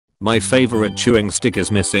My favorite chewing stick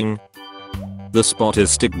is missing. The spotted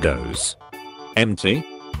stick goes empty.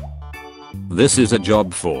 This is a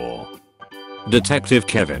job for Detective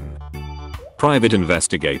Kevin, Private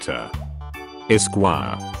Investigator,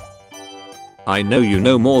 Esquire. I know you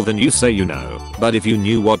know more than you say you know, but if you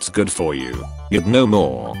knew what's good for you, you'd know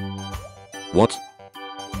more. What?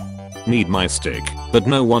 Need my stick, but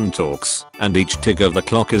no one talks, and each tick of the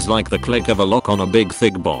clock is like the click of a lock on a big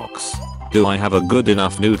thick box. Do I have a good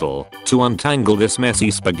enough noodle to untangle this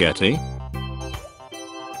messy spaghetti?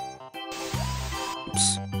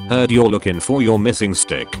 Oops. Heard you're looking for your missing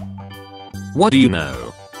stick. What do you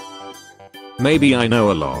know? Maybe I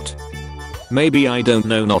know a lot. Maybe I don't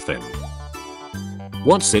know nothing.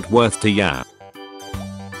 What's it worth to ya?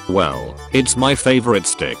 Well, it's my favorite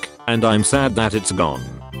stick, and I'm sad that it's gone.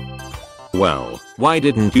 Well, why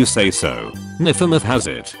didn't you say so? Nifamith has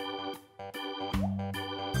it.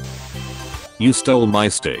 You stole my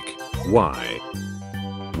stick. Why?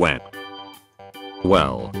 When?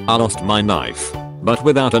 Well, I lost my knife, but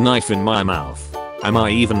without a knife in my mouth, am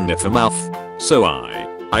I even Nifamouth? So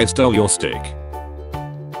I stole your stick.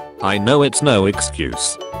 I know it's no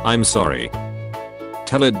excuse. I'm sorry.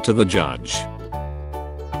 Tell it to the judge.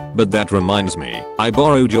 But that reminds me, I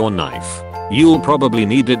borrowed your knife. You'll probably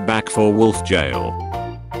need it back for wolf jail.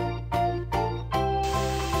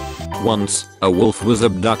 Once, a wolf was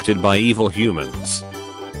abducted by evil humans.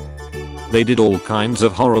 They did all kinds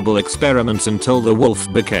of horrible experiments until the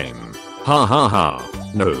wolf became, ha ha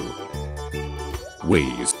ha, no,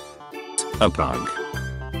 wheeze, a pug.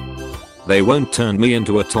 They won't turn me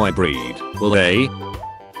into a toy breed, will they?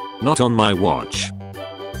 Not on my watch.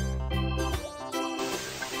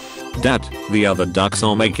 Dad, the other ducks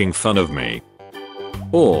are making fun of me.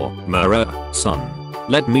 Or, Mara, son,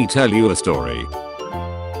 let me tell you a story.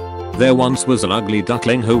 There once was an ugly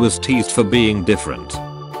duckling who was teased for being different.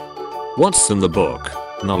 What's in the book?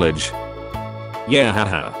 Knowledge. Yeah,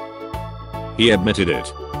 haha. He admitted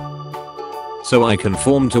it. So I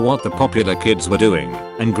conformed to what the popular kids were doing,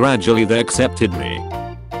 and gradually they accepted me.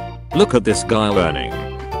 Look at this guy learning.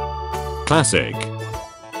 Classic.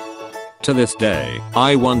 To this day,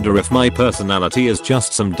 I wonder if my personality is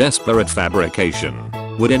just some desperate fabrication.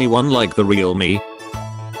 Would anyone like the real me?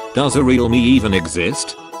 Does a real me even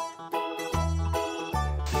exist?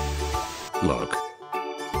 Look.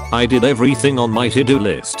 I did everything on my to-do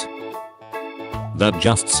list. That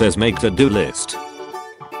just says make the do list.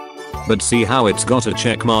 But see how it's got a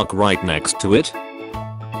check mark right next to it?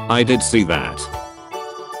 I did see that.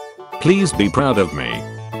 Please be proud of me.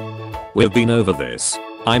 We've been over this.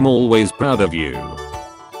 I'm always proud of you.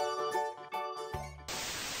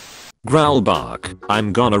 Growl bark,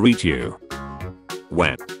 I'm gonna eat you.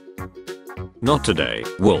 When? Not today,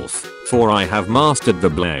 wolf, for I have mastered the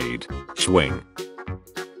blade. Swing.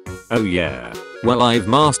 Oh yeah, well I've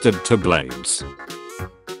mastered 2 blades.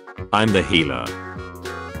 I'm the healer.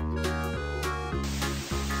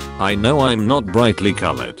 I know I'm not brightly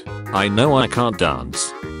colored. I know I can't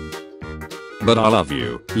dance. But I love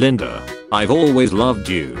you, Linda. I've always loved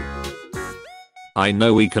you. I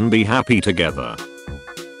know we can be happy together.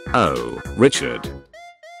 Oh, Richard.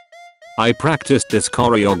 I practiced this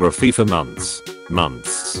choreography for months.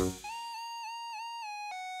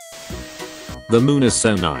 The moon is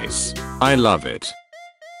so nice. I love it.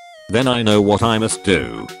 Then I know what I must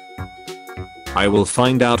do. I will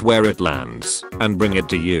find out where it lands and bring it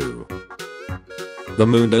to you. The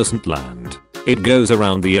moon doesn't land. It goes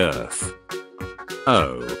around the earth.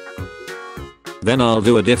 Oh. Then I'll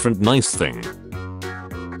do a different nice thing.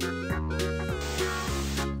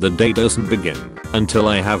 The day doesn't begin until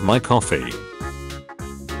I have my coffee.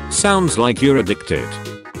 Sounds like you're addicted.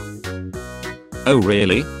 Oh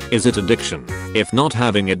really? Is it addiction? If not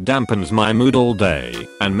having it dampens my mood all day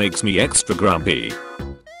and makes me extra grumpy.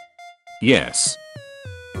 Yes.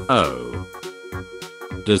 Oh.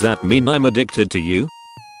 Does that mean I'm addicted to you?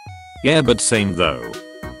 Yeah, but same though.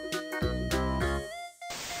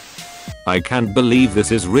 I can't believe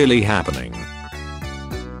this is really happening.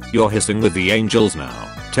 You're hissing with the angels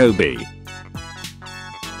now, Toby.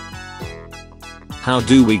 How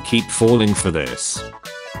do we keep falling for this?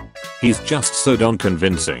 He's just so darn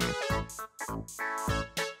convincing.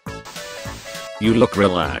 You look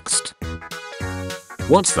relaxed.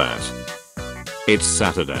 What's that? It's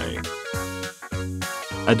Saturday.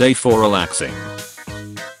 A day for relaxing.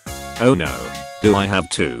 Oh no, do I have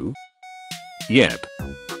to? Yep.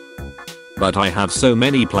 But I have so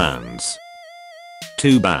many plans.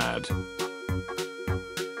 Too bad.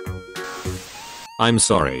 I'm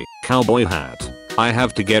sorry, cowboy hat. I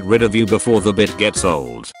have to get rid of you before the bit gets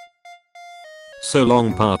old. So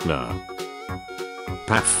long, partner.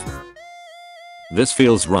 Paff. This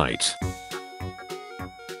feels right.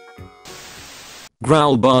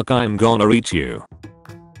 Growl bark, I'm gonna eat you.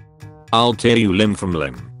 I'll tear you limb from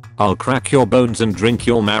limb. I'll crack your bones and drink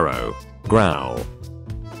your marrow. Growl.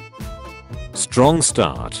 Strong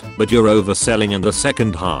start, but you're overselling in the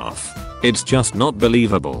second half. It's just not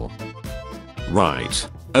believable. Right.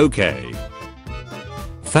 Okay.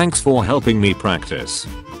 Thanks for helping me practice.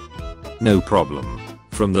 No problem.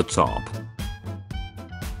 From the top.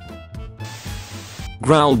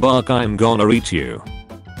 Growl bark, I'm gonna eat you.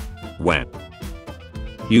 When?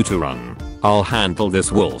 You to run. I'll handle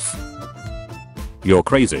this wolf. You're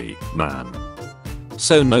crazy, man.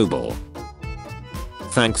 So noble.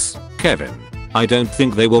 Thanks, Kevin. I don't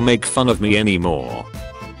think they will make fun of me anymore.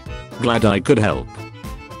 Glad I could help.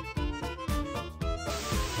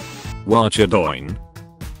 What you doing?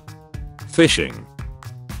 Fishing.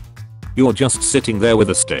 You're just sitting there with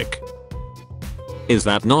a stick. Is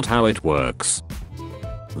that not how it works?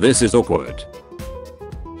 This is awkward.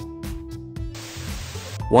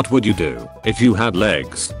 What would you do if you had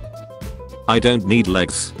legs? I don't need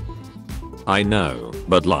legs. I know,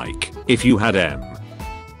 but like, if you had M.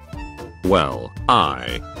 Well,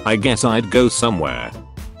 I guess I'd go somewhere.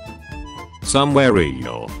 Somewhere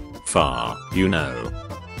real far, you know.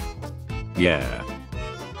 Yeah.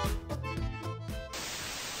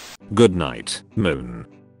 Good night, moon.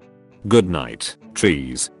 Good night,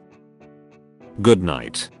 trees. Good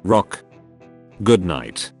night, rock. Good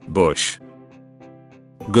night, bush.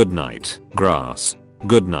 Good night, grass.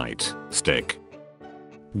 Good night, stick.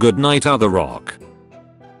 Good night, other rock.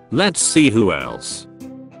 Let's see who else.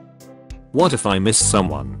 What if I miss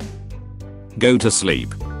someone? Go to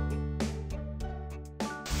sleep.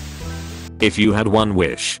 If you had one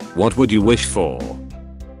wish, what would you wish for?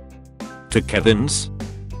 To Kevin's?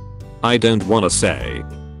 I don't wanna say.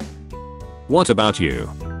 What about you?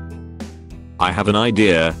 I have an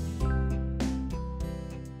idea.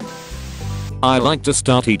 I like to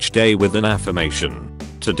start each day with an affirmation.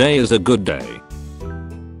 Today is a good day.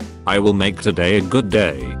 I will make today a good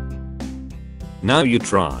day. Now you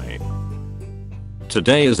try.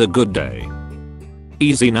 Today is a good day.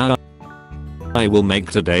 Easy now. I will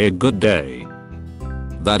make today a good day.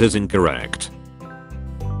 That is incorrect.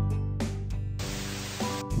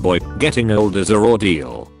 Boy, getting old is a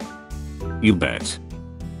ordeal. You bet.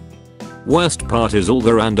 Worst part is all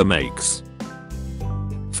the random makes.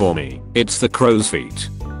 For me, it's the crow's feet.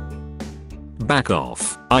 Back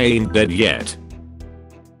off, I ain't dead yet.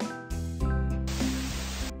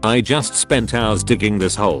 I just spent hours digging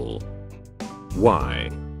this hole.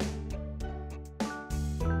 Why?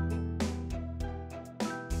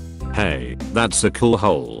 Hey, that's a cool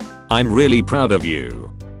hole. I'm really proud of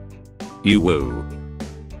you. You woo.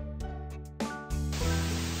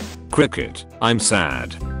 Cricket, I'm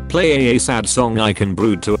sad. Play a sad song I can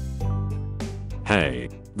brood to. Hey,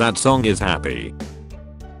 that song is happy.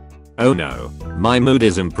 Oh no, my mood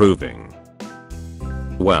is improving.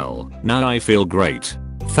 Well, now I feel great.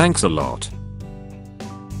 Thanks a lot.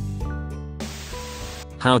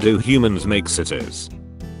 How do humans make cities?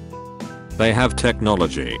 They have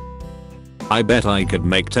technology. I bet I could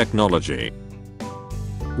make technology.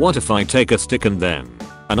 What if I take a stick and then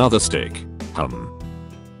another stick?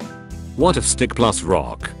 What if stick plus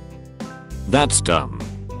rock? That's dumb.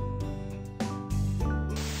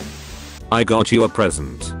 I got you a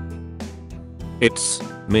present. It's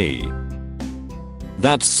me.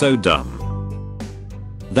 That's so dumb.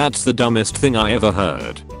 That's the dumbest thing I ever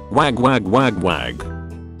heard. Wag wag wag wag.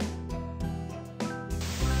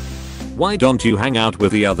 Why don't you hang out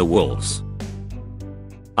with the other wolves?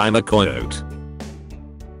 I'm a coyote.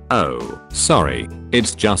 Oh, sorry,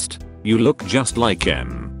 it's just, you look just like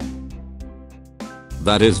him.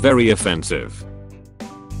 That is very offensive.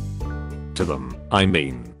 To them, I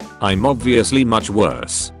mean, I'm obviously much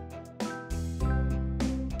worse.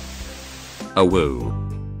 A woo.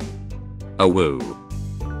 A woo.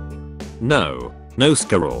 No, no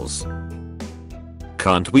squirrels.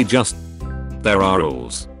 Can't we just... There are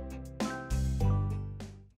rules.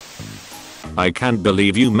 I can't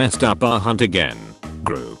believe you messed up our hunt again,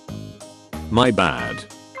 Gru. My bad.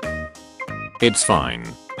 It's fine.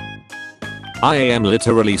 I am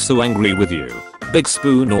literally so angry with you. Big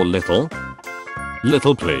spoon or little?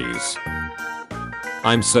 Little please.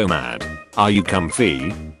 I'm so mad. Are you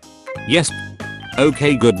comfy? Yes.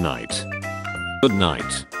 Okay, good night. Good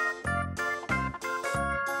night.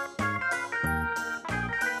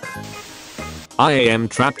 I am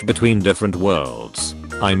trapped between different worlds.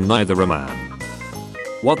 I'm neither a man.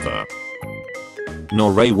 What the?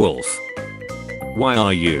 Nor a wolf. Why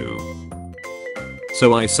are you?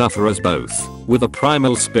 So I suffer as both. with a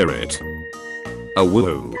primal spirit, a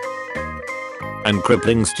woo, and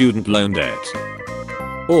crippling student loan debt.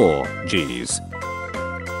 Or, geez.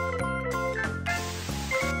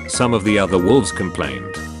 Some of the other wolves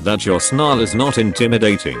complained that your snarl is not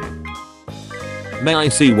intimidating. May I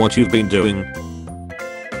see what you've been doing?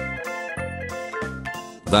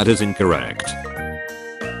 That is incorrect.